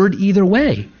the Lord either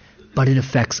way, but it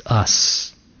affects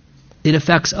us. It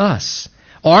affects us.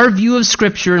 Our view of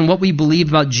Scripture and what we believe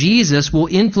about Jesus will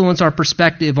influence our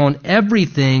perspective on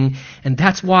everything, and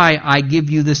that's why I give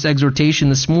you this exhortation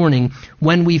this morning.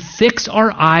 When we fix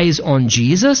our eyes on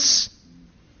Jesus,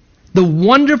 the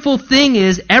wonderful thing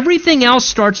is everything else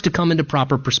starts to come into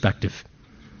proper perspective.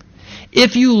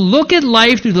 If you look at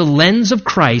life through the lens of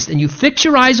Christ and you fix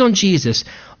your eyes on Jesus,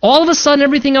 all of a sudden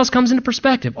everything else comes into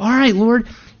perspective. All right, Lord,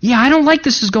 yeah, I don't like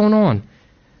this is going on,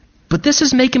 but this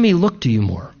is making me look to you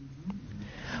more.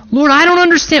 Lord, I don't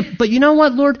understand. But you know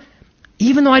what, Lord?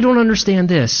 Even though I don't understand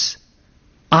this,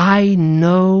 I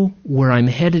know where I'm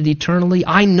headed eternally.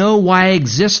 I know why I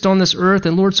exist on this earth.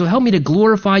 And Lord, so help me to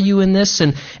glorify you in this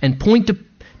and point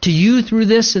to you through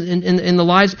this in the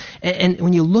lives. And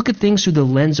when you look at things through the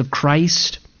lens of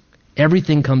Christ,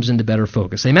 everything comes into better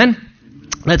focus. Amen?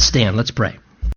 Let's stand. Let's pray.